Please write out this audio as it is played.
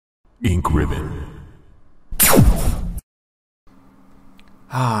Ink ribbon.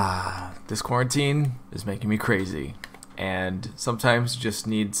 This quarantine is making me crazy, and sometimes just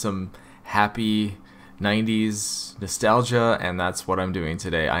need some happy 90s nostalgia, and that's what I'm doing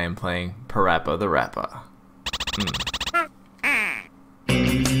today. I am playing Parappa the Rappa. When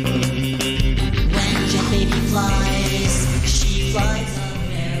your baby flies, she flies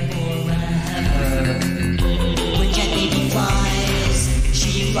forever. When your baby flies,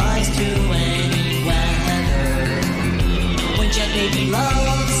 she flies to any weather. When your baby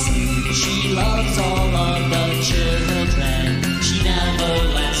loves, she loves all of the children. She never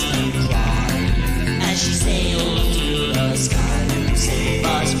lets them cry. As she sails through the sky to save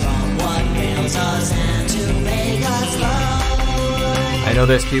us from what ails us and to make us love. I know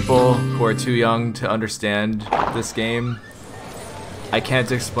there's people who are too young to understand this game. I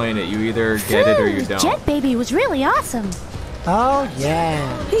can't explain it. You either get it or you don't. Jet Baby was really awesome. Oh, yeah.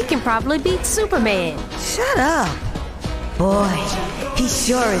 He can probably beat Superman. Shut up. Boy, he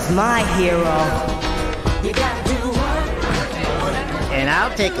sure is my hero. And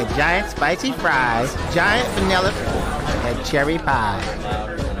I'll take a giant spicy fries, giant vanilla, and cherry pie.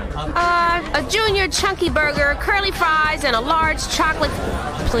 A junior chunky burger, curly fries, and a large chocolate,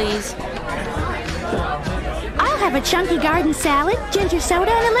 please. I'll have a chunky garden salad, ginger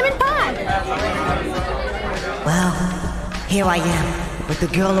soda, and a lemon pie. Well, here I am with the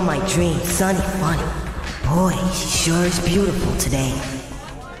girl of my dreams, Sunny Funny. Boy, she sure is beautiful today.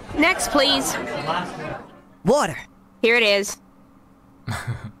 Next, please. Water. Here it is. You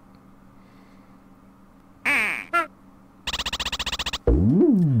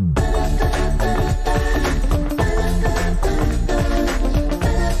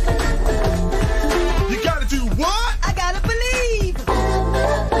gotta do what? I gotta believe.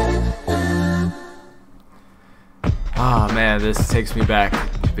 Ah, man, this takes me back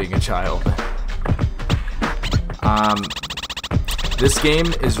to being a child. This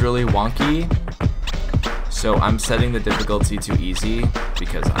game is really wonky, so I'm setting the difficulty to easy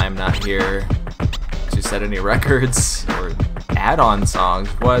because I'm not here to set any records or add-on songs.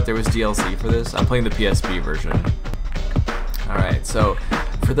 What? There was DLC for this? I'm playing the PSP version. Alright, so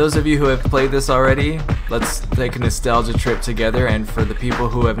for those of you who have played this already, let's take a nostalgia trip together, and for the people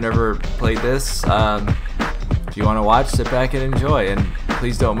who have never played this, if you want to watch, sit back and enjoy, and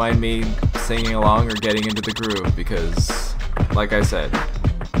please don't mind me singing along or getting into the groove, because, like I said,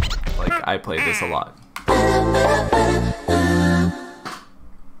 I played this a lot.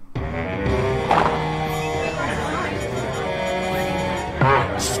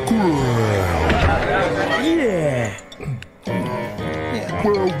 Yeah.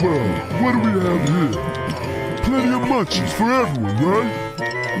 Well, what do we have here? Plenty of munchies for everyone, right?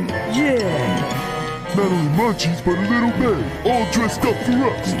 Yeah. Not only munchies, but a little bag, all dressed up for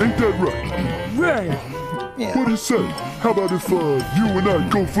us. Ain't that right? Right. What do you say? How about if you and I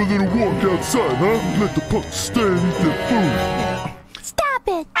go for a little walk outside, huh? Let the punks stay and eat their food. Stop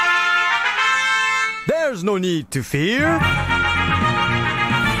it! There's no need to fear,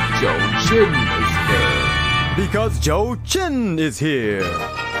 Joe Chin is here. because Joe Chin is here.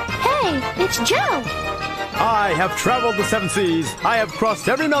 Hey, it's Joe. I have traveled the 7 seas, I have crossed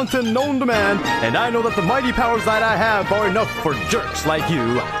every mountain known to man, and I know that the mighty powers that I have are enough for jerks like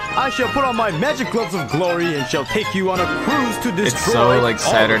you. I shall put on my magic gloves of glory and shall take you on a cruise to destroy It's so like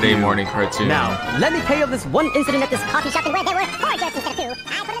all Saturday of you. morning cartoon. Now, let me tell you of this one incident at this coffee shop where there were 4 guests instead of 2.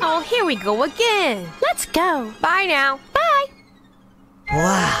 Oh, here we go again. Let's go. Bye now. Bye.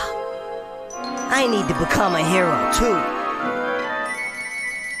 Wow. I need to become a hero, too.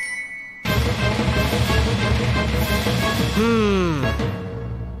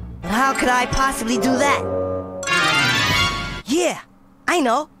 But how could I possibly do that? Yeah, I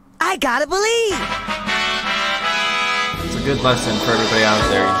know. I gotta believe. It's a good lesson for everybody out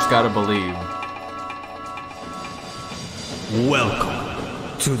there. You just gotta believe.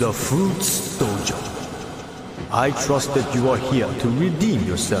 welcome to the Fruits Dojo. I trust that you are here to redeem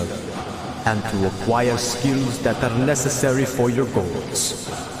yourself and to acquire skills that are necessary for your goals.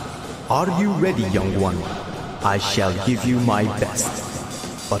 Are you ready, young one? I shall give you my best.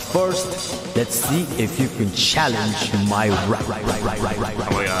 But first, let's see if you can challenge my right.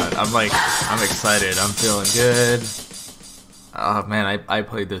 Oh my god, I'm excited. I'm feeling good. Oh man, I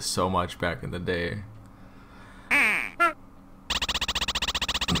played this so much back in the day.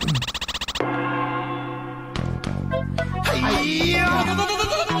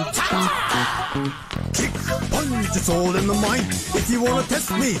 Kick, punch, it's all in the mind. If you wanna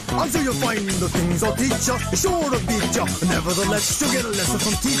test me, I'm sure you'll find the things I'll teach ya. Sure to beat ya. Nevertheless, you'll get a lesson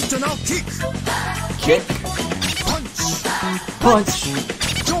from teacher. Now kick, Kick, punch, punch,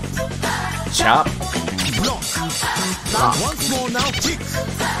 jump, Chop. Block. Block. Once more now. Kick.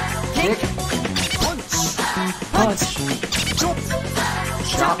 Kick. Punch. Punch. Chop.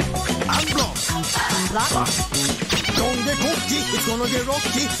 Chop. And block. Block. Don't get cocky, it's gonna get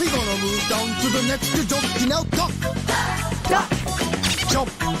rocky. We're gonna move down to the next jockey. Now duck. Duck. Jump.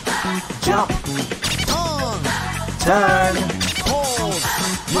 Jump. Turn. Turn. Pause.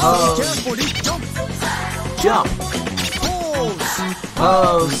 Pose. Listen carefully. Jump. Jump. Pause.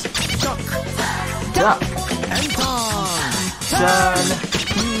 Pose. Duck. Duck. And turn. Turn.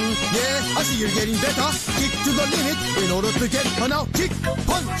 Yeah, I see you're getting better. Kick to the limit in order to get now. Kick.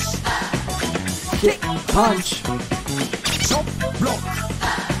 Punch. Kick. Punch. Chop. Block.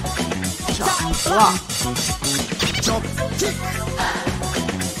 Chop. Block. Chop. Kick.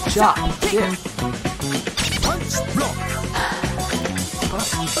 Chop. Kick. Punch. Block.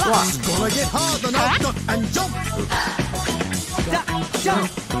 Punch. Block. It's gonna get harder now. Duck and jump. Duck. Jump.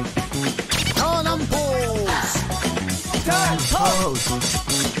 Turn and pose. Turn. Pose.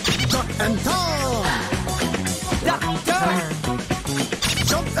 Duck and turn. Duck. Turn.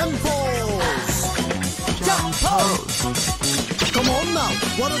 Jump and pose. Jump. Pose. Come on now,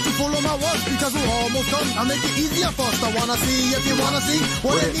 why don't you follow my words? Because we're almost done. I'll make it easier first. I wanna see if you wanna see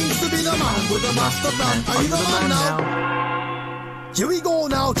what it means to be the man with the master plan. Are you the man now? Here we go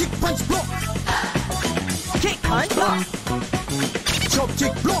now. Kick, punch, block. Kick, punch, block. Chop,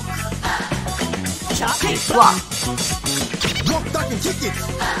 kick, block. Chop, kick, Block. Block, duck, and kick it.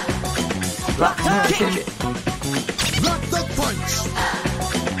 Block. Turn. Kick it. Block, duck, punch.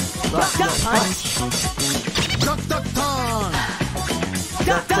 Block. Punch. Duck, duck, turn.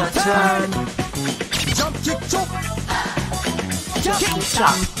 Duck. Turn. Jump, kick, chop. Jump. Kick.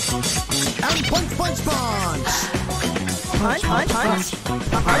 Chop. And punch, punch, punch. Punch, punch, punch.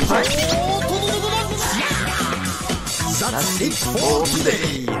 Punch. Punch. That's it for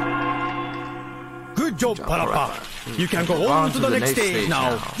today. Good job, Parappa. You can go on to the next stage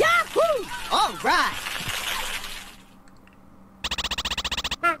now. Yahoo! All right.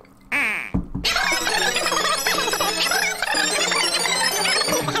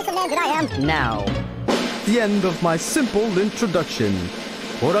 Now, the end of my simple introduction.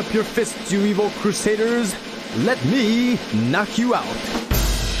 Put up your fists, you evil crusaders. Let me knock you out.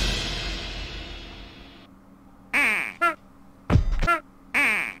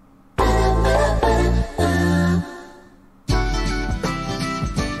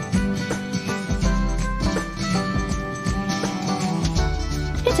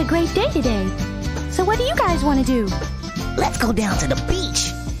 It's a great day today. So what do you guys want to do? Let's go down to the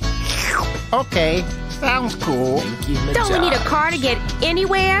beach. Okay, sounds cool. Don't we need a car to get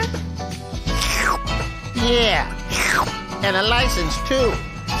anywhere? Yeah, and a license too.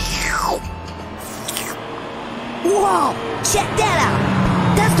 Whoa! Check that out.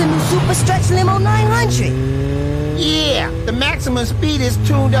 That's the new Super Stretch Limo 900. Yeah, the maximum speed is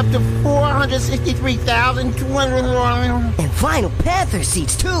tuned up to 463,200. And vinyl Panther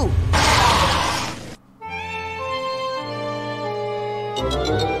seats too.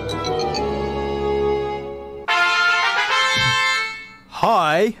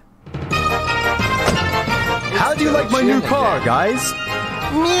 Hi. How do you like my new car, guys?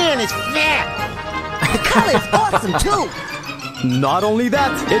 Man, it's fat. The color's awesome too. Not only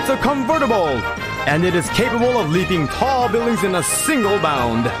that, it's a convertible. And it is capable of leaping tall buildings in a single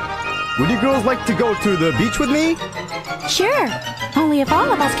bound. Would you girls like to go to the beach with me? Sure. Only if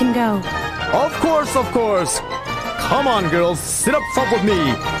all of us can go. Of course, of course. Come on, girls, sit up front with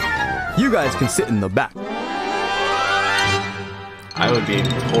me. You guys can sit in the back. I would be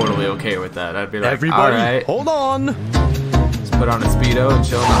totally okay with that. I'd be like, Everybody, alright, hold on. let's put on a Speedo and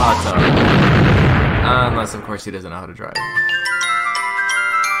chill in the hot tub. Unless, of course, he doesn't know how to drive.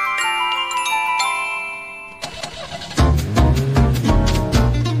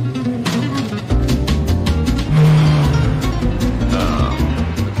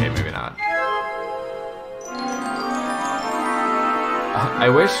 Okay, maybe not. I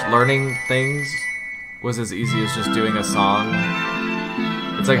wish learning things was as easy as just doing a song.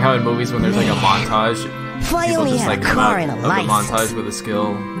 It's like how in movies when there's like a montage, If I people only just had like a come car out and a of the license, montage with a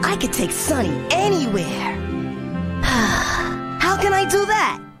skill. I could take Sonny anywhere. How can I do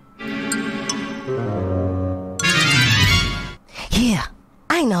that? Yeah,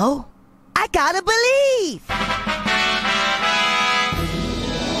 I know. I gotta believe.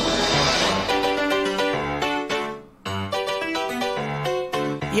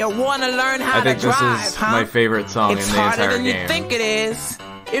 You wanna learn how I think to drive, this is huh? my favorite song It's in the harder entire than game. you think it is.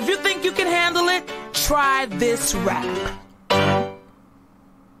 If you think you can handle it, try this rap.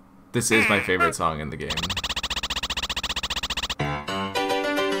 This is my favorite song in the game.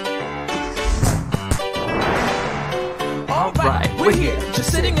 right. We're here,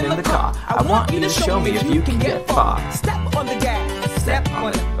 just sitting in the car. I want you to show me if you can get far. Step on the gas. Step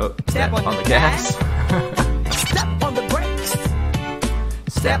on the Step on the gas. Step on the brakes.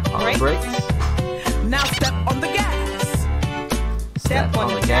 Step on the brakes. Now step on the gas. Step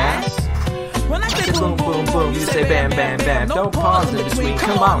on the gas. When I say boom, boom, boom, you say bam, bam, bam. No pause in between.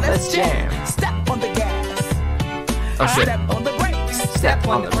 Come on, let's jam. Step on the gas. Oh shit. Step on the brakes. Step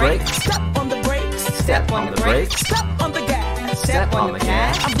on the brakes. Step on the brakes. Step on the brakes. Step on the gas. Step on the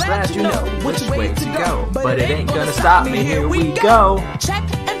gas. I'm glad you know which way to go, but it ain't gonna stop me. Here we go. Check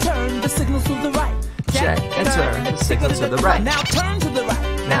and turn the signals to the right. Check and turn the signal to the right. Now turn to the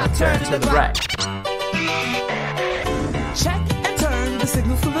right. Now turn to the right. Check and turn the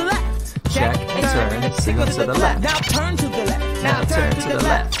signals to the left. Check and turn the signal to the left. Now turn to the left. Now turn to the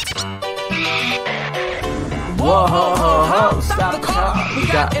left. Whoa, ho, ho, ho, stop the car. We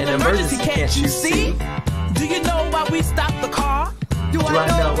got an emergency, can't you see? Do you know why we stopped the car? Do I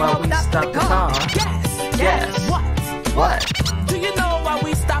know why we stopped the car? Yes. Yes. What? Do you know why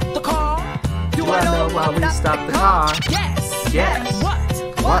we stopped the car? Do I know why we stopped the car? Yes. Yes. What?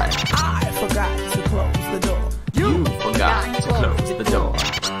 I forgot to close the door. You forgot to close the door.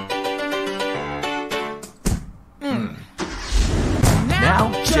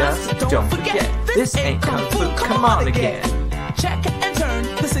 Now just don't forget, this ain't kung fu, come on again. Check and turn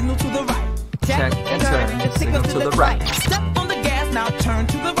the signal to the right. Check and turn the signal to the right. Step on the gas, now turn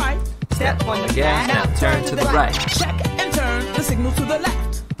to the right. Step on the gas, now turn to the right. Check and turn the signal to the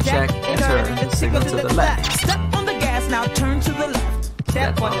left. Check and turn the signal to the left. Step on the gas, now turn to the left.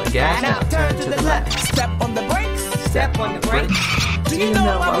 Step on the gas, now turn to the left. Step on the brakes. Step on the brakes. Do you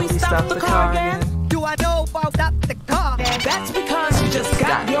know why we stopped the car again? Do I know why we stopped the car? That's because you just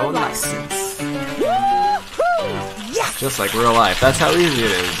got your license. Woo-hoo! Yes! Just like real life. That's how easy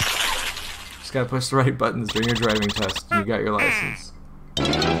it is. Just gotta push the right buttons during your driving test. You got your license.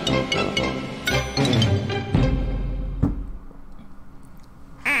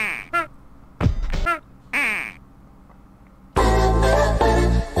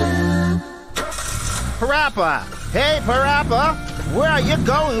 Parappa! Hey, Parappa! Where are you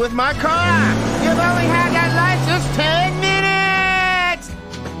going with my car? You've only had that license 10 minutes!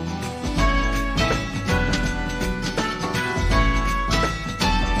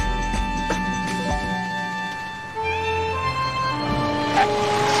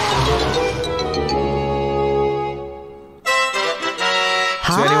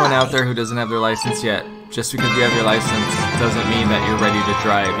 To anyone out there who doesn't have their license yet, just because you have your license doesn't mean that you're ready to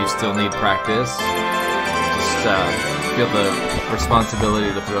drive. You still need practice. Just feel the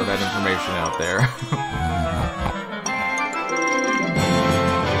responsibility to throw that information out there.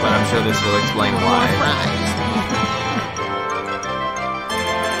 But I'm sure this will explain why.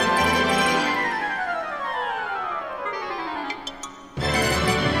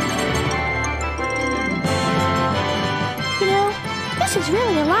 This is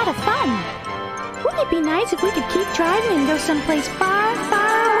really a lot of fun. Wouldn't it be nice if we could keep driving and go someplace far, far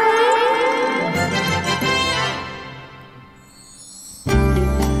away?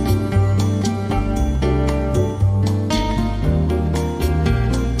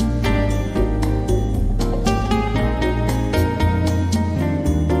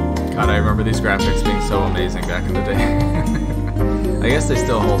 God, I remember these graphics being so amazing back in the day. I guess they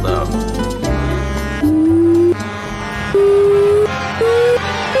still hold up.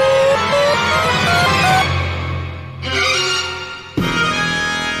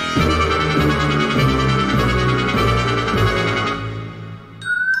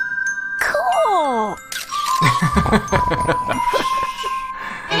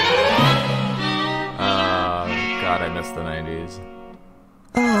 God, I miss the 90s.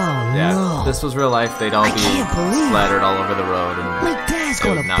 Oh, yeah, no. This was real life. They'd all be splattered all over the road, and my dad's it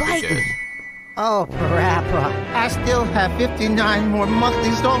gonna would not bite be good. me. Oh, Parappa, I still have 59 more monthly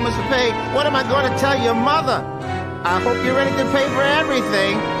installments to pay. What am I going to tell your mother? I hope you're ready to pay for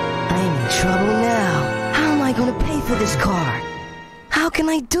everything. I'm in trouble now. How am I going to pay for this car? How can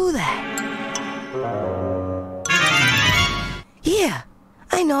I do that? Yeah,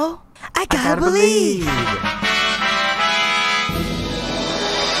 I know. I gotta believe.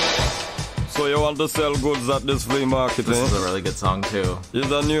 So you want to sell goods at this flea market, This is a really good song, too.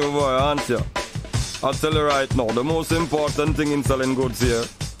 You're a new boy, aren't you? I'll tell you right now, the most important thing in selling goods here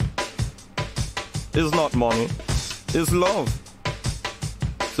is not money, it's love.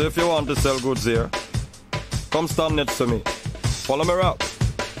 So if you want to sell goods here, come stand next to me. Follow me up.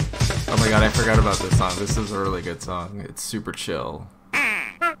 Oh my god, I forgot about this song. This is a really good song. It's super chill.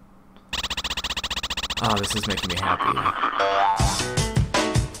 Oh, this is making me happy.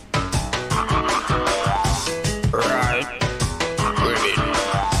 Right.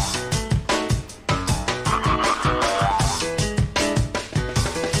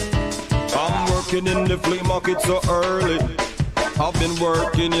 working in the flea market so early. I've been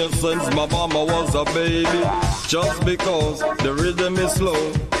working here since my mama was a baby. Just because the rhythm is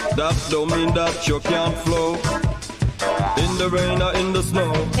slow, that don't mean that you can't flow. In the rain or in the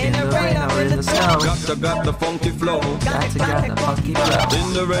snow, In the rain or in the snow, got the funky flow. got the funky flow.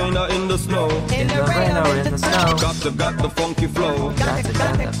 In the rain or in the snow, In the rain or in the snow, got the funky flow. got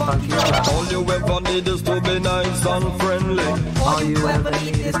the funky flow. All you ever need is to be nice and friendly. All you ever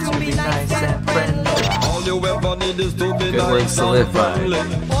need is to be nice and friendly. All you ever need is to be Good words nice to live and by.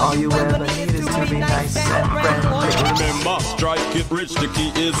 friendly. All you ever need is to be nice and friendly. Remember, strike it rich, the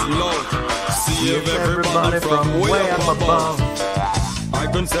key is love. See Give everybody from way up above. I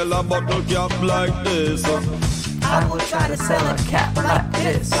can sell a bottle cap like this. I will try to sell a cap like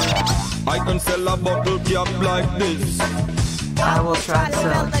this. I can sell a bottle cap like this. I will try to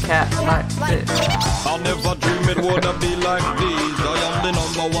sell a cap like this. I never dream it would be like this. I am the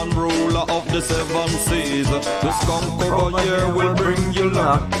 #1 ruler of the 7 seas. The skunk over here will bring you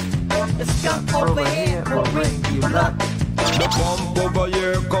luck. The skunk over here will bring you luck. The pump over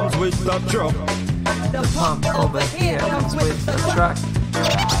here comes with the truck. The pump over here comes with the truck.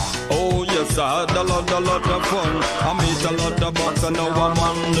 Oh yes, I had a lot of fun. I made a lot of bucks and now I'm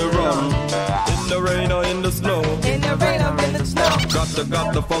on the run. In the rain or in the snow, In the rain or in the snow,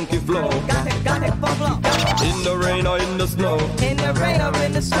 got the funky flow. got it flow. In the rain or in the snow, In the rain or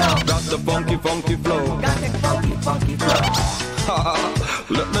in the snow, got the funky flow. got it funky flow.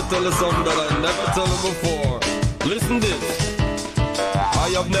 Let me tell you something that I never tell you before. Listen this. I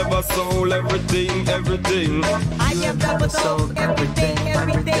have never sold everything. I have never sold everything.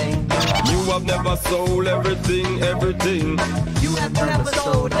 You have never sold everything. You have never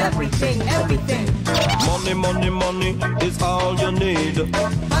sold everything. Money is all you need.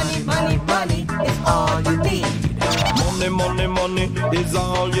 Money is all you need. Money is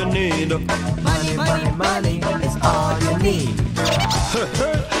all you need. Money is all you need.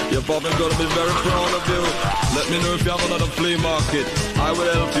 Your father's gonna be very proud of you. Let me know if you have another flea market. I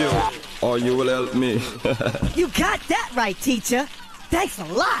will help you, or you will help me. You got that right, teacher. Thanks a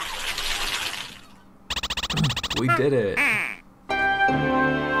lot. We did it.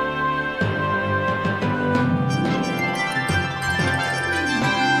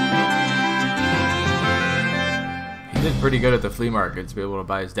 He did pretty good at the flea market to be able to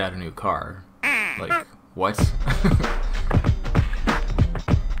buy his dad a new car. Like, what?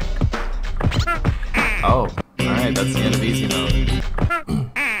 Oh, alright, that's the end of easy mode.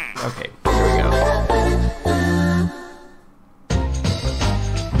 Okay, here we go.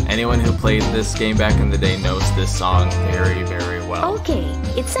 Anyone who played this game back in the day knows this song very, very well. Okay,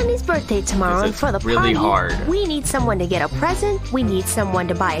 it's Sunny's birthday tomorrow, and for the really party, hard. we need someone to get a present, we need someone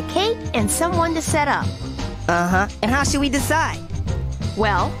to buy a cake, and someone to set up. Uh-huh. And how should we decide?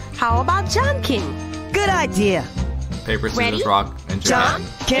 Well, how about John King? Good idea. Paper, scissors, Ready? rock, and Japan.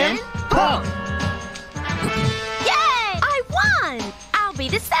 John, Ken, Paul. Yay! I won! I'll be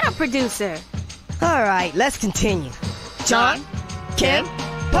the setup producer. All right, let's continue. John, Ken,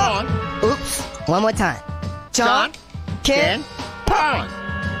 Paul. Oops, one more time. John, Ken, Paul.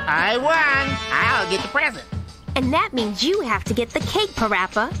 I won. I'll get the present. And that means you have to get the cake,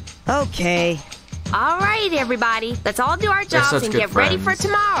 Parappa. Okay. All right, everybody. Let's all do our They're jobs such and good get ready for friends.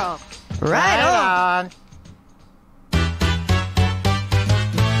 tomorrow. Right on.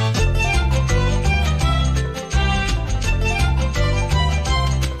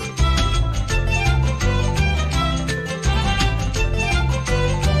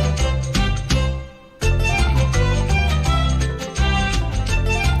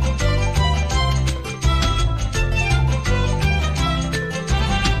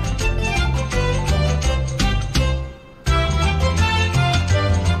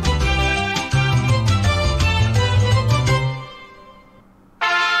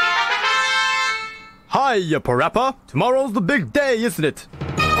 Hiya, Parappa. Tomorrow's the big day, isn't it?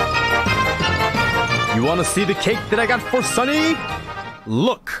 You want to see the cake that I got for Sunny?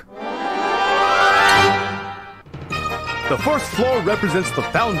 Look. The first floor represents the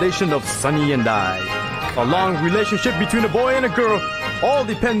foundation of Sunny and I. A long relationship between a boy and a girl all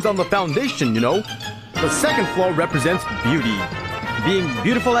depends on the foundation, you know. The second floor represents beauty. Being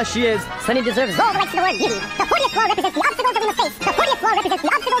beautiful as she is, Sunny deserves all the rights to the word beauty. The 40th floor represents the obstacles of mistakes. The 40th floor represents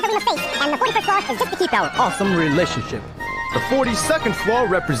the obstacles of mistakes. And the 41st floor is just to keep our awesome relationship. The 42nd floor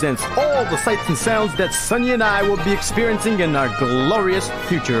represents all the sights and sounds that Sunny and I will be experiencing in our glorious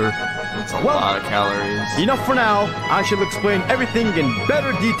future. That's a lot of calories. Enough for now. I shall explain everything in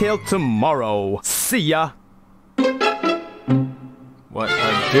better detail tomorrow. See ya. What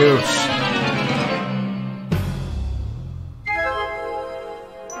a douche.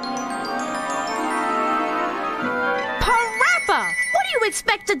 do you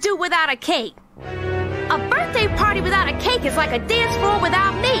expect to do without a cake? A birthday party without a cake is like a dance floor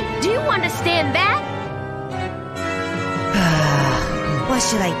without me. Do you understand that? What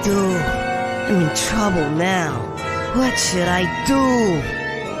should I do? I'm in trouble now. What should I do?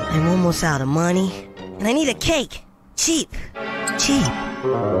 I'm almost out of money, and I need a cake. Cheap.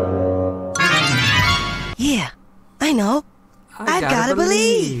 Yeah, I know. I've gotta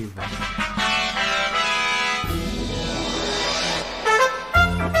believe.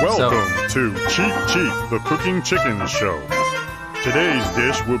 Welcome to Cheap, the cooking chicken show. Today's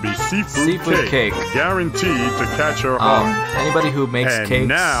dish will be seafood cake, guaranteed to catch her heart. Anybody who makes cakes and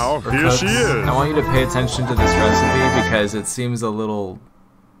now, here cooks, she is. I want you to pay attention to this recipe because it seems a little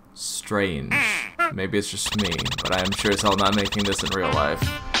strange. Maybe it's just me, but I'm sure as hell not making this in real life.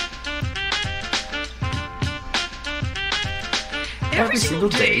 Every single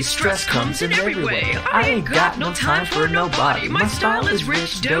day, stress comes in every way. I ain't got no time for nobody. My style is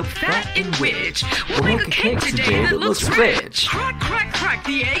rich, dope, fat, and rich. We'll make a cake today that looks rich. Crack, crack, crack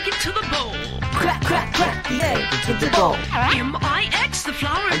the egg into the bowl. Crack, crack, crack the egg into the bowl. M-I-X the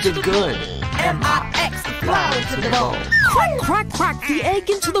flour into the bowl. M-I-X the flour into the bowl. Crack, crack, crack the egg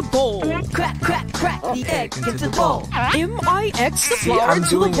into the bowl. Crack, crack, crack the egg into the bowl. M-I-X the flour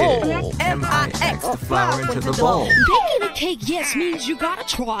into the bowl. M-I-X the flour into the bowl. Baking a cake, yes, means you gotta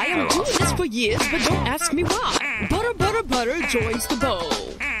try. I'm doing this for years, but don't ask me why. Butter, butter, butter joins the bowl.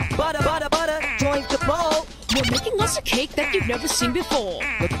 Butter, butter, butter joins the bowl. We're making us a cake that you've never seen before.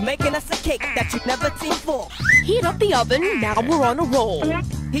 We're making us a cake that you've never seen before. Heat up the oven, now we're on a roll.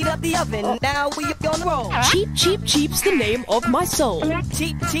 Heat up the oven, now we're on a roll. Cheap, cheap, cheap's the name of my soul.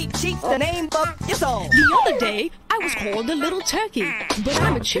 Cheap, cheap, cheap's the name of your soul. The other day, I was called a little turkey, but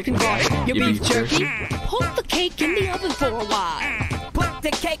I'm a chicken garlic, your beef jerky. Put the cake in the oven for a while. Put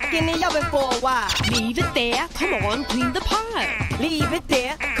the cake in the oven for a while. Leave it there, come on, clean the pile. Leave it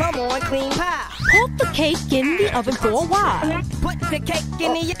there, come on, clean pile. Put the cake in the oven for a while. Put the cake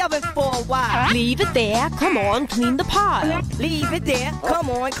in the oven for a while. Leave it there, come on, clean the pile. Leave it there, come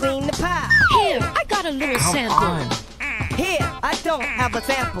on, clean the pile. Here, I got a little sample. Here, I don't have a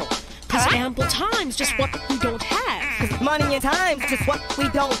sample. 'Cause ample time's just what we don't have. 'Cause money and time's just what we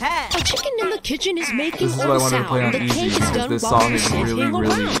don't have. A chicken in the kitchen is making This is all what I the wanted to play on sound. The easy cake is because done this while song we're is really, sitting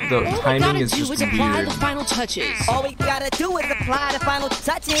really, around. the All timing we is gotta just do is apply weird. the final touches. All we gotta do is apply the final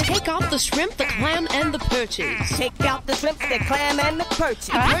touches. Take out the shrimp, the clam, and the perches. Take out the shrimp, the clam, and the perch.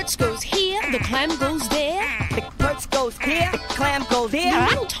 The perch goes here, the clam goes there. The perch goes here, the clam goes there. The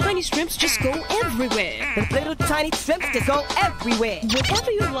little tiny shrimps just go everywhere. The little tiny shrimps just go everywhere.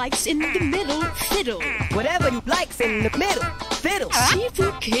 Whatever you like's in the middle, fiddle. Whatever you like's in the middle, fiddle.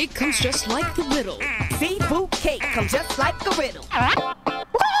 Seafood cake comes just like the riddle. Seafood cake comes just like a riddle.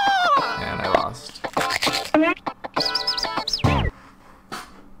 And I lost.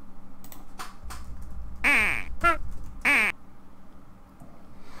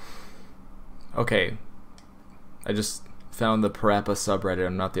 Okay. I just found the Parappa subreddit.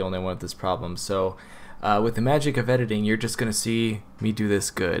 I'm not the only one with this problem. So, with the magic of editing, you're just gonna see me do this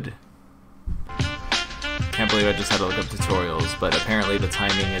good. Can't believe I just had to look up tutorials, but apparently the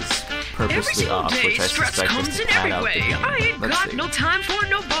timing is purposely off, which I suspect is to pad out the game. I ain't got no time for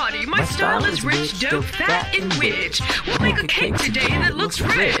nobody. My style is rich, dope, fat, and rich. We'll make a cake today that looks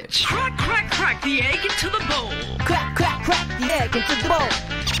rich. Crack, crack, crack the egg into the bowl. Crack, crack, crack the egg into the bowl.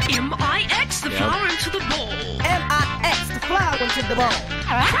 M-I-X the flour into the bowl. M-I-X the flour into the bowl.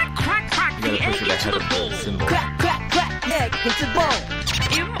 Crack, crack, crack the egg into the bowl. Crack, crack, crack the egg into the bowl.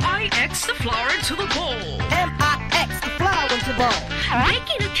 M-I-X the flour into the bowl. M-I-X the flour into the bowl.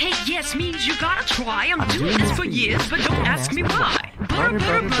 Baking a cake, yes, means you gotta try. I'm doing this for years, but don't ask me why. Butter,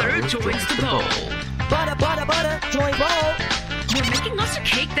 butter, butter joins the bowl. Butter, butter, butter join bowl. We're making us a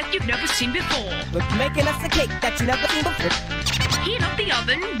cake that you've never seen before. We're making us a cake that you've never seen before. Heat up the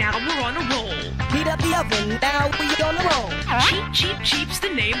oven, now we're on a roll. Heat up the oven, now we're on a roll. Cheap, cheap, cheap's the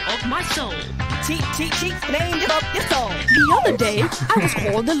name of my soul. Cheap, cheap, cheap's the name of your soul. The other day, I was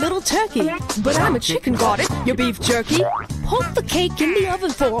called a little turkey, but I'm a chicken garlic, your beef jerky. Put the cake in the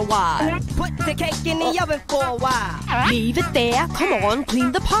oven for a while. Put the cake in the oven for a while. Leave it there, come on,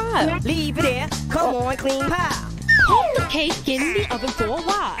 clean the pile. Leave it there, come on, clean pile. Put the cake in the oven for a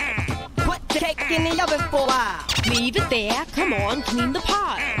while. Put the cake in the oven for a while. Leave it there, come on, clean the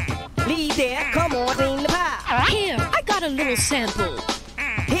pile. Leave there, come on, clean the pile. Here, I got a little sample.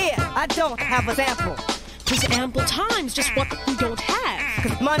 Here, I don't have a sample. 'Cause ample time's just what we don't have.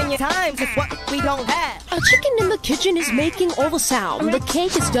 Cause money and time is what we don't have. A chicken in the kitchen is making all the sound. The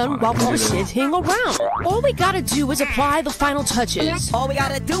cake is done while we're sitting around. All we gotta do is apply the final touches. All we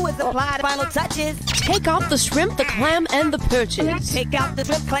gotta do is apply the final touches. Take out the shrimp, the clam, and the perches. Take out the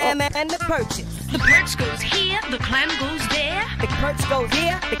shrimp, clam, and the perches. The perch goes here, the clam goes there. The perch goes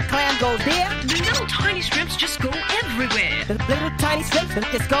here, the clam goes there. The little tiny shrimps just go everywhere. The little tiny shrimps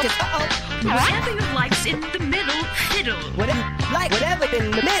just go, Whatever you like's in the middle, fiddle. Whatever you like, whatever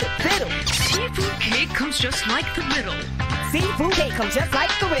in the middle, fiddle. Seafood cake comes just like the riddle. Seafood cake comes just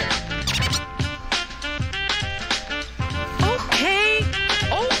like the riddle.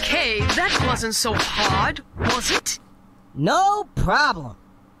 Okay, that wasn't so hard, was it? No problem.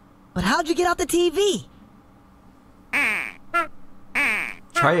 But how'd you get out the TV?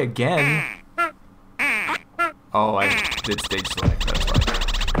 Try again. Oh, I did stage select, that's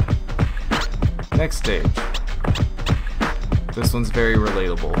right. Next stage. This one's very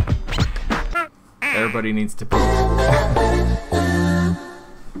relatable. Everybody needs to poop.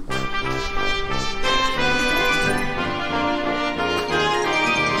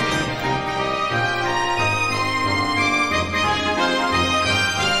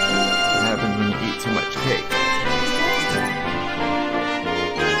 Too much cake.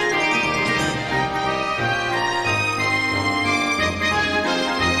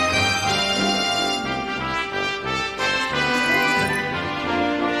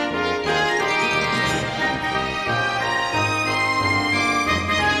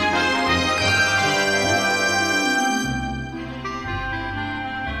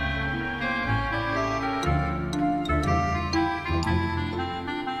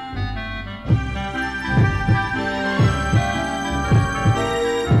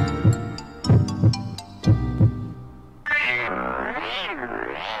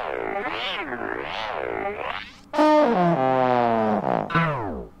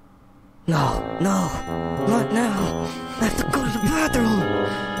 No, not now. I have to go to the bathroom.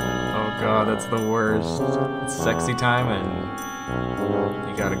 Oh god, that's the worst. It's sexy time and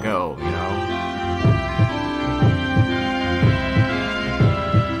you gotta go, you know?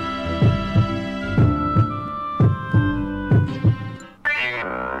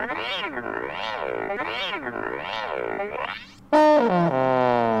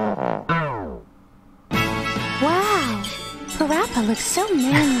 Wow, Parappa looks so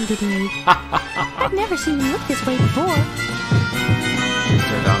manly today. I've never seen him look this way before.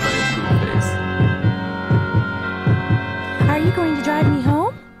 Turned on by his food face. Are you going to drive me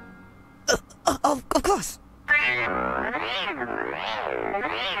home? Of course.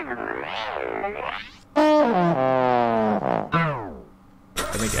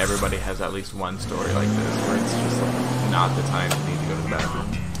 I think everybody has at least one story like this where it's just like not the time you need to go to the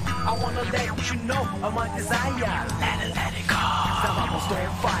bathroom. I wanna let you know of my desire. Let it go. I'm almost on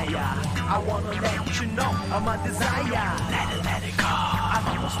fire. I wanna let you know of my desire. Let it go. I'm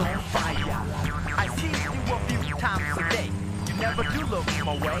almost on fire. I see you a few times a day. You never do look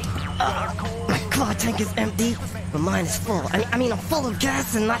my way. My car tank is empty, but mine is full. I mean, I'm full of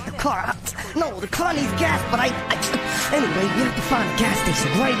gas and not the car. No, the car needs gas, but anyway, we have to find a gas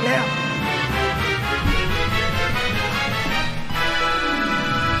station right now.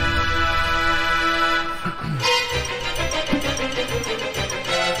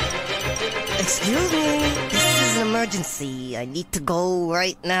 Excuse me, this is an emergency. I need to go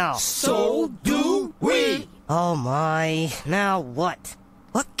right now. So do we. Oh my, now what?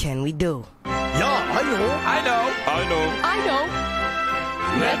 What can we do? Yeah, I know.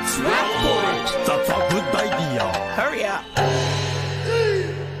 Let's rap for it. That's a good idea. Hurry up.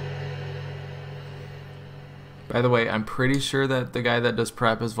 By the way, I'm pretty sure that the guy that does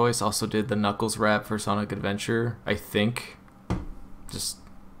Parappa's voice also did the Knuckles rap for Sonic Adventure. I think. Just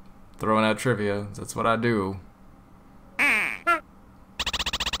throwing out trivia. That's what I do.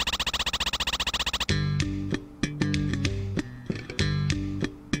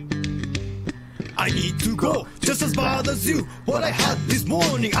 I need to go, just as bad as you. What I had this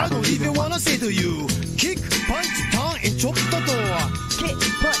morning, I don't even wanna say to you. Kick, punch, turn, and chop the door. Kick,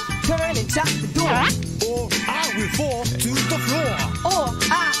 punch, turn, and chop the door. Or I will fall to the floor. Or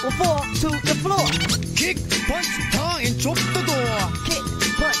I will fall to the floor. Kick, punch, turn, and chop the door. Kick,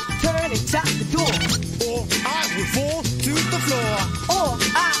 punch, turn, and chop the door. Or I will fall to the floor. Or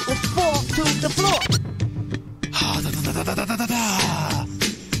I will fall to the floor.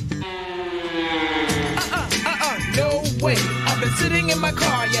 No way. I've been sitting in my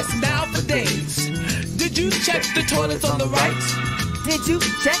car, yes, now for days. Did you check the toilets on the right? Did you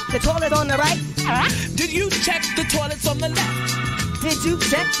check the toilet on the right? Did you check the toilets on the left? Did you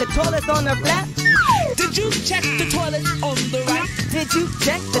check the toilet on the left? Did you check the toilet on the right? Did you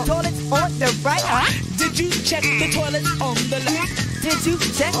check the toilet on the right? Did you check the toilet on the left? Did you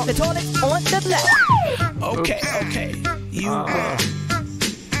check the toilet on the left? Okay, okay, you win.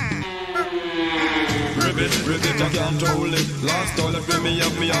 Ribbit, I can't hold it. Last toilet for me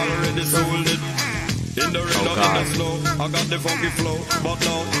up, me already sold it. In the rain or in the snow, I got the funky flow, but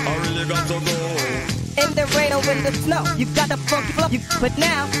now I really got to go. In the rain or in the snow, you got the funky flow, but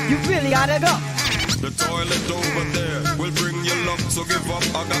now you really gotta go. The toilet over there will bring you luck, so give up,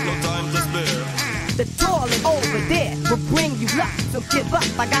 I got no time to spare. The toilet over there will bring you luck, so give up,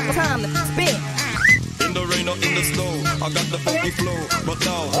 I got no time to spare. In the rain or in the snow, I got the funky flow, but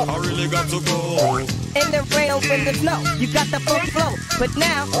now I really got to go. In the rain or in the snow, you got the funky flow, but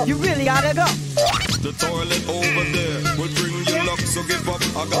now you really gotta go. The toilet over there will bring you luck, so give up,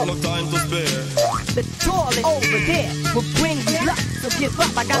 I got no time to spare. The toilet over there will bring you luck, so give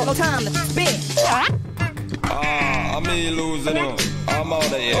up, I got no time to spare. I'm me losing you, I'm out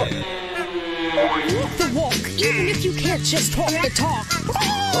of here. Walk the walk, even if you can't just talk the talk.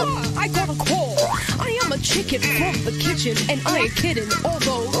 I got a call. I am a chicken from the kitchen, and I ain't kidding,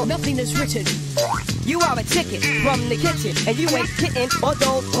 although nothing is written. You are a chicken from the kitchen, and you ain't kidding,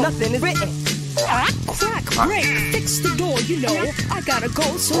 although nothing is written. Crack, break, fix the door, you know. I gotta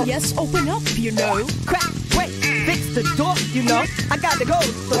go, so yes, open up, you know. Crack, break, fix the door, you know. I gotta go,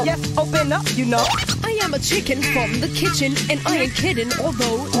 so yes, open up, you know. I am a chicken from the kitchen, and I ain't kidding,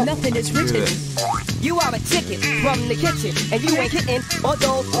 although nothing is written. You are a chicken from the kitchen, and you ain't kidding,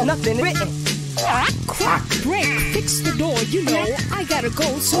 although nothing is written. Crack, break, fix the door, you know. I gotta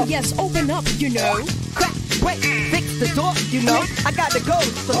go, so yes, open up, you know. Crack, break, fix the door, you know. I gotta go,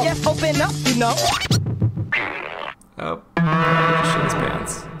 so yes, open up, you know. Oh, I shit his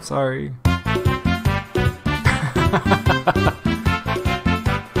pants. Sorry.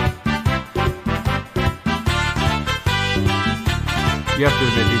 You have to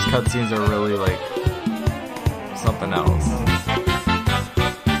admit, these cutscenes are really like something else.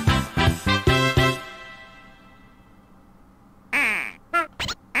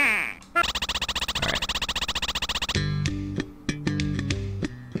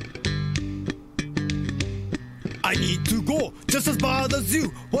 I need to go, just as bad as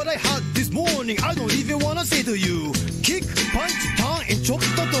you. What I had this morning, I don't even wanna say to you. Kick, punch, turn, and chop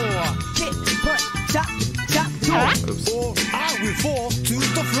the door. Kick, punch, chop, door. Or I will fall to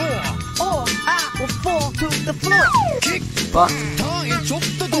the floor. Or I will fall to the floor. Kick, punch, turn, and chop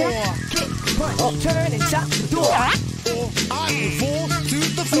the door. Kick, punch, turn, and chop the door. Or I will fall to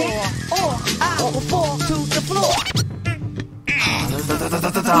the floor. Or I will fall to the floor.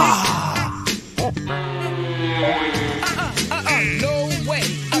 No way.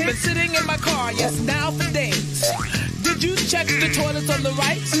 I've been sitting in my car, yes, now for days. Did you check the toilets on the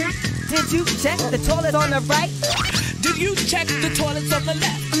right? Did you check the toilet on the right? Did you check the toilets on the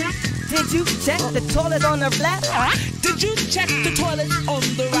left? Did you check the toilet on the left? Did you check the toilets on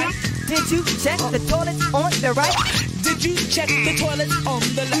the right? Did you check the toilet on the right? Did you check the toilets on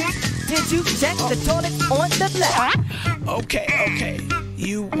the left? Did you check the toilet on the left? Okay, okay,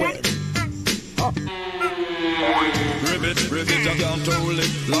 you win. Ribbit, I can't hold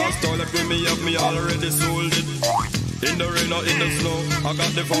it. Last toilet for me up, me already sold it. In the rain or in the snow, I got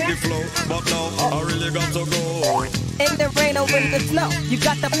the funky flow, but now I really got to go. In the rain or in the snow, you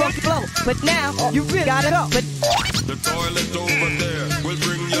got the funky flow, but now you really gotta go. But the toilet over there will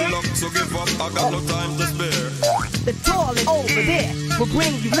bring you luck, so give up, I got no time to spare. The toilet over there will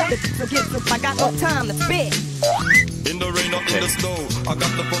bring you luck, so give up, I got no time to spare. In the rain or in the snow, I got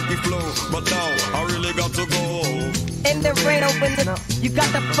the funky flow, but now I really got to go. In the rain or in the snow, you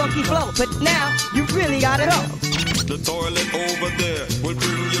got the funky flow, but now you really gotta go. The toilet over there will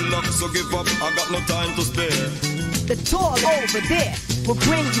bring you luck, so give up, I got no time to spare. The toilet over there will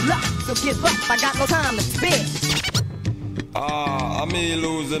bring you luck, so give up, I got no time to spare. I'm me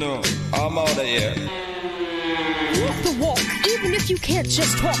losing you, I'm out of here. Walk the walk, even if you can't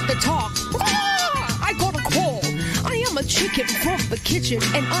just talk the talk. I got a call. I am a chicken from the kitchen,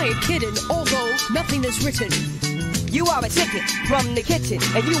 and I ain't kidding, although nothing is written. You are a chicken from the kitchen,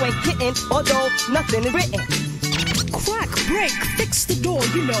 and you ain't kidding, although nothing is written. Crack, break, fix the door,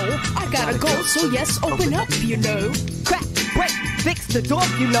 you know. I gotta go, so yes, open up, you know. Crack, break, fix the door,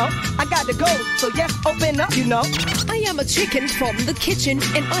 you know. I gotta go, so yes, open up, you know. I am a chicken from the kitchen,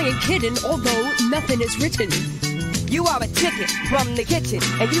 and I ain't kidding, although nothing is written. You are a chicken from the kitchen,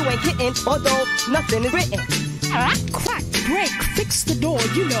 and you ain't kidding, although nothing is written. Crack, break, fix the door,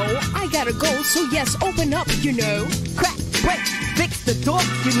 you know. I gotta go, so yes, open up, you know. Crack, break, fix the door,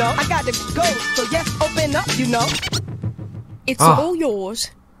 you know. I gotta go, so yes, open up, you know. It's all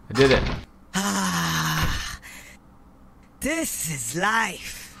yours. I did it. Ah, this is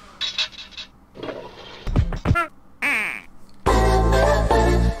life.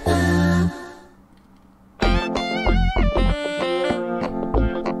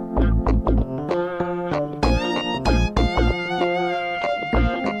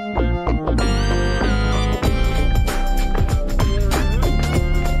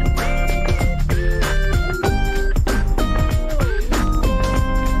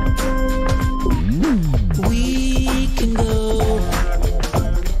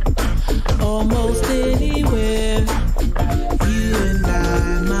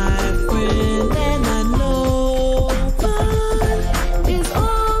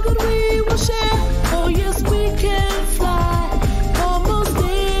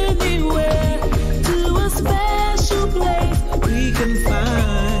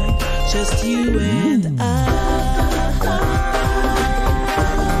 Just you and I.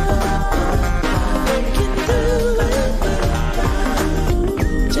 We can do it.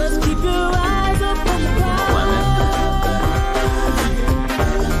 Just keep your eyes up on the prize.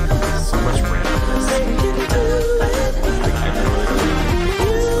 So much randomness. We can do it.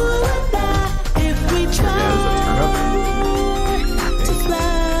 You and I, if we try to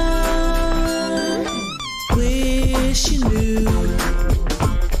fly. Wish you knew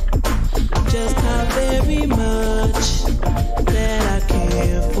just how very much that I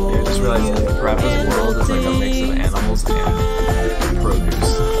care for. I just realized that Parappa's world is like a mix of animals and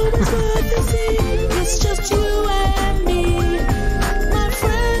produce. It's just you and me, my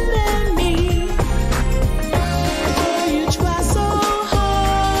friend and me. Oh, you try so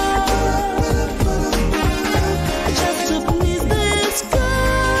hard just to please this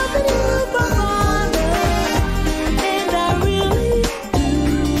girl that you brought us, and I really do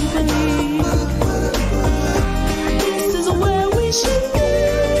believe this is where we should be.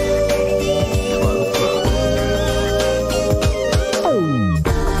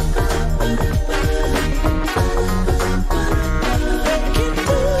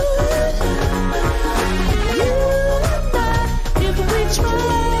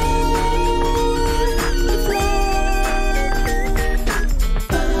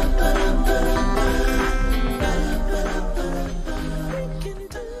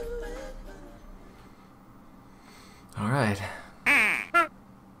 All right.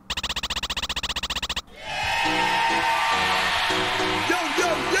 Yo, yo,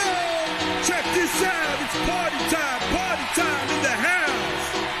 yo! Check this out. It's party time in the house.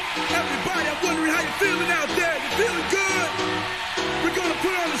 Everybody, I'm wondering how you're feeling out there. You feeling good? We're gonna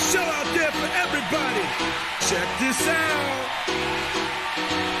put on a show out there for everybody. Check this out.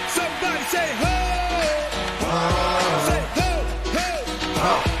 Somebody say ho! Say ho,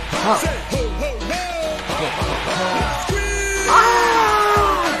 ho! Say ho, ho, ho! Scream!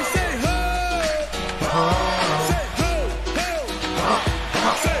 Say ho! Say ho, ho!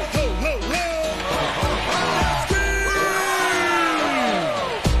 Say ho, ho, ho! Scream!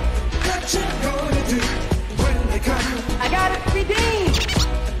 What you gonna do when they come? I gotta redeem.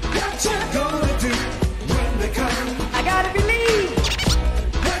 What you gonna do when they come? I gotta believe.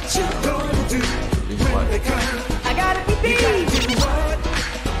 What you gonna do when they come? I gotta You redeem. gotta do what?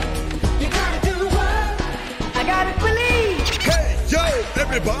 You gotta do what? I gotta believe. Hey, yo,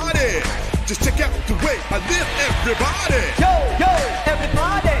 everybody! Just check out the way I live, everybody! Yo,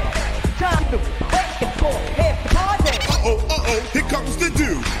 everybody. Time to wake and go ahead the party. Uh-oh, here comes the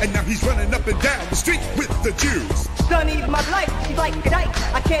dude. And now he's running up and down the street with the Jews. Sonny's my life. She's like a knife.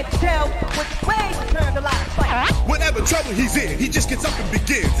 I can't tell which way to turn the light. Whatever trouble he's in, he just gets up and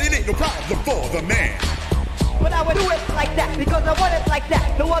begins. It ain't no problem for the man. But I would do it like that because I want it like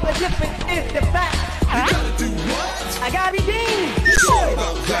that. No other difference is the fact. You gotta do what? I gotta redeem. You sure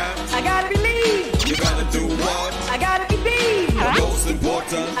about that? I gotta believe. You gotta do what? I gotta believe. Most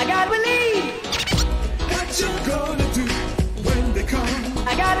important, I gotta believe. what you gonna do when they come?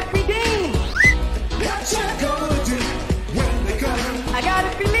 I gotta redeem. What you gonna do when they come? I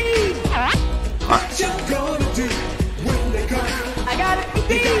gotta believe. What you gonna do when they come? I gotta You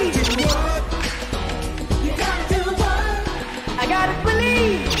redeem. gotta do what? You gotta do what? I gotta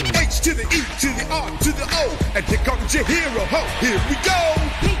believe. H to the E to the R to the O, and here comes your hero. Ho, here we go.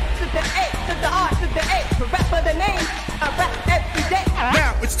 P to the A to the R to the A. To rap for the name, I rap every day.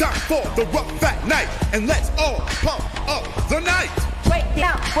 Now it's time for the rough fat night, and let's all pump up the night. Break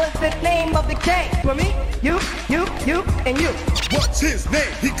down was the name of the gang. For me, you, and you. What's his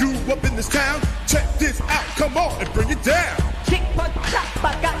name? He grew up in this town. Check this out, come on and bring it down. Kick, punch, chop,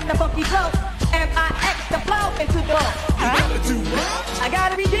 I got the funky flow. M-I-X, the flow into the flow. You gotta do what? I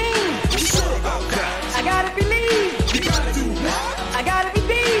gotta redeem. You sure about that? I gotta believe. You gotta do what? I gotta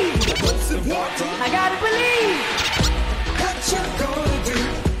redeem. What's important?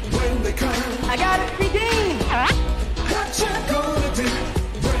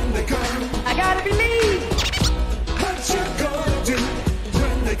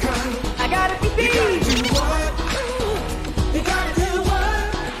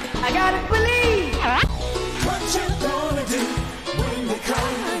 I gotta believe. What you gonna do when they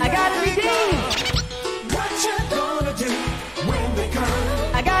come? I gotta redeem. What you gonna do when they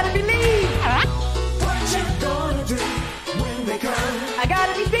come? I gotta believe. What you gonna do when they come? I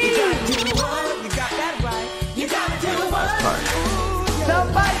gotta redeem. You gotta do what? You got that right. You gotta do what?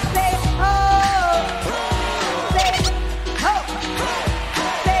 Somebody say ho. Say ho.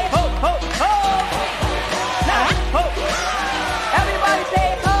 Say ho, ho, ho. Now, ho. Everybody say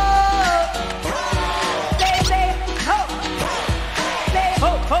ho. Say ho. Say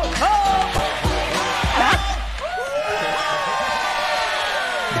ho, ho, ho.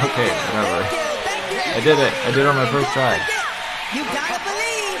 Okay, whatever. I did it. I did it on my first try. You gotta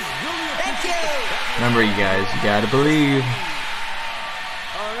believe. Thank you. Remember, you guys, you gotta believe.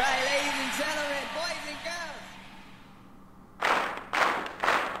 All right, ladies and gentlemen, boys and girls.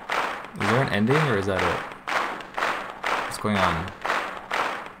 Is there an ending, or is that it? What's going on?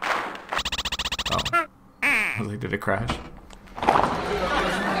 Oh. I was like, did it crash?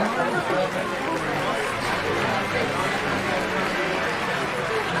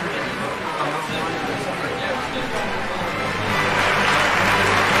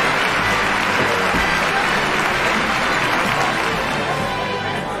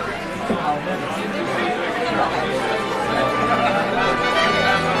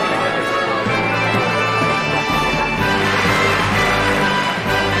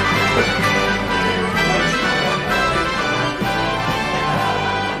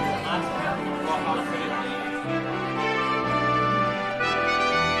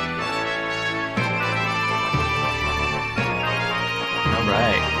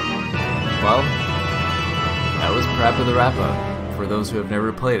 Well, that was Parappa the Rappa, for those who have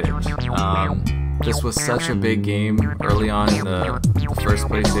never played it. This was such a big game early on in the first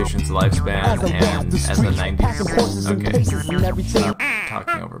PlayStation's lifespan, and as a 90s... Okay, stop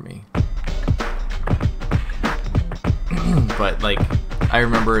talking over me. But, like, I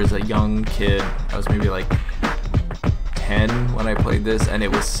remember as a young kid, I was maybe like 10 when I played this, and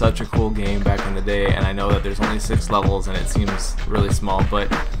it was such a cool game back in the day, and I know that there's only 6 levels and it seems really small,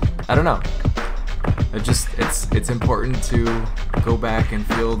 but I don't know. It's important to go back and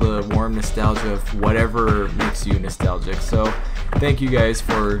feel the warm nostalgia of whatever makes you nostalgic. So thank you guys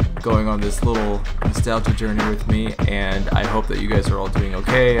for going on this little nostalgia journey with me, and I hope that you guys are all doing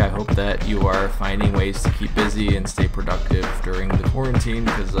okay. I hope that you are finding ways to keep busy and stay productive during the quarantine,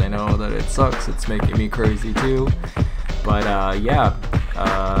 because I know that it sucks. It's making me crazy too. But yeah,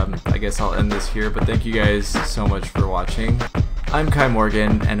 I guess I'll end this here, but thank you guys so much for watching. I'm Kai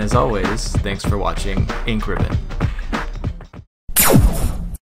Morgan, and as always, thanks for watching Ink Ribbon.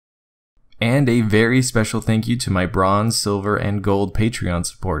 And a very special thank you to my bronze, silver, and gold Patreon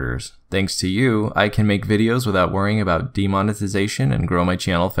supporters. Thanks to you, I can make videos without worrying about demonetization and grow my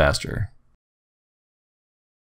channel faster.